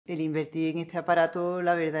El invertir en este aparato,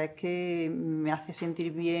 la verdad es que me hace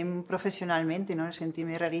sentir bien profesionalmente, ¿no? El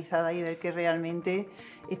sentirme realizada y ver que realmente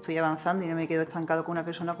estoy avanzando y no me quedo estancado con una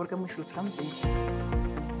persona porque es muy frustrante.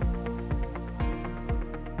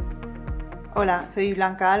 Hola, soy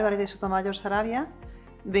Blanca Álvarez de Soto, Sarabia.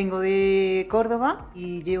 Vengo de Córdoba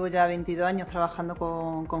y llevo ya 22 años trabajando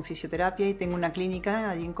con fisioterapia y tengo una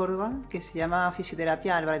clínica allí en Córdoba que se llama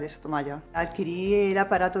Fisioterapia Álvarez de Soto. Adquirí el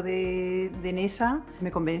aparato de NESA,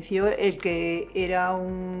 me convenció el que era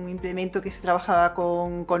un implemento que se trabajaba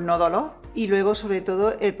con no dolor y luego sobre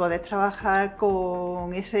todo el poder trabajar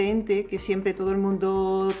con ese ente que siempre todo el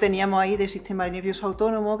mundo teníamos ahí del sistema nervioso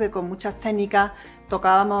autónomo, que con muchas técnicas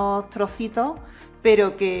tocábamos trocitos,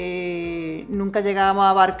 pero que nunca llegábamos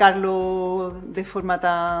a abarcarlo de forma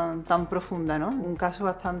tan profunda, ¿no? Un caso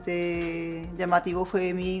bastante llamativo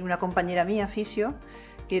fue una compañera mía, Fisio,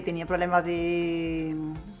 que tenía problemas de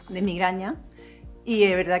migraña y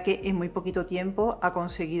es verdad que en muy poquito tiempo ha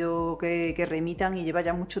conseguido que remitan y lleva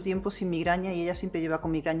ya mucho tiempo sin migraña y ella siempre lleva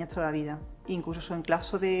con migrañas toda la vida. Incluso en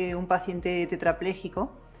caso de un paciente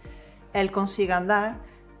tetrapléjico, él consigue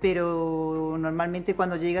andar, pero normalmente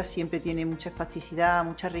cuando llega siempre tiene mucha espasticidad,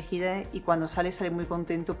 mucha rigidez y cuando sale muy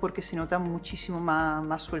contento porque se nota muchísimo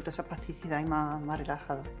más suelta esa espasticidad y más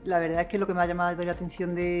relajado. La verdad es que lo que me ha llamado la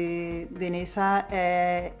atención de NESA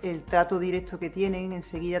es el trato directo que tienen,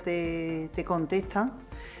 enseguida te contestan.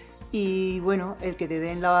 Y bueno, el que te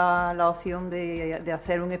den la opción de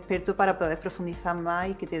hacer un experto para poder profundizar más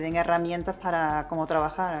y que te den herramientas para cómo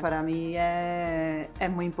trabajar. Para mí es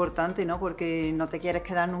muy importante, ¿no? Porque no te quieres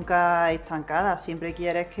quedar nunca estancada, siempre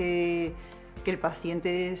quieres que el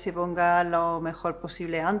paciente se ponga lo mejor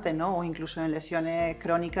posible antes, ¿no? O incluso en lesiones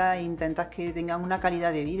crónicas intentas que tengan una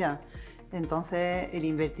calidad de vida. Entonces, el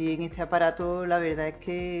invertir en este aparato, la verdad es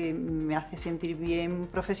que me hace sentir bien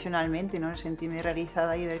profesionalmente, ¿no? El sentirme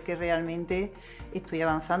realizada y ver que realmente estoy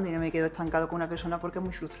avanzando y no me quedo estancado con una persona porque es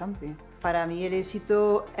muy frustrante. Para mí el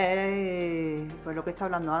éxito es pues, lo que estaba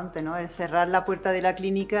hablando antes, ¿no? El cerrar la puerta de la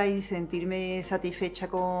clínica y sentirme satisfecha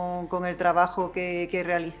con el trabajo que he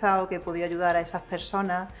realizado, que he podido ayudar a esas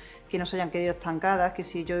personas que no se hayan quedado estancadas, que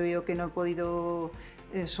si yo veo que no he podido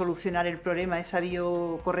solucionar el problema, he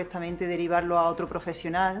sabido correctamente derivarlo a otro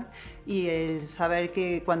profesional y el saber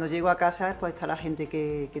que cuando llego a casa pues está la gente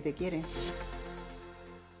que te quiere.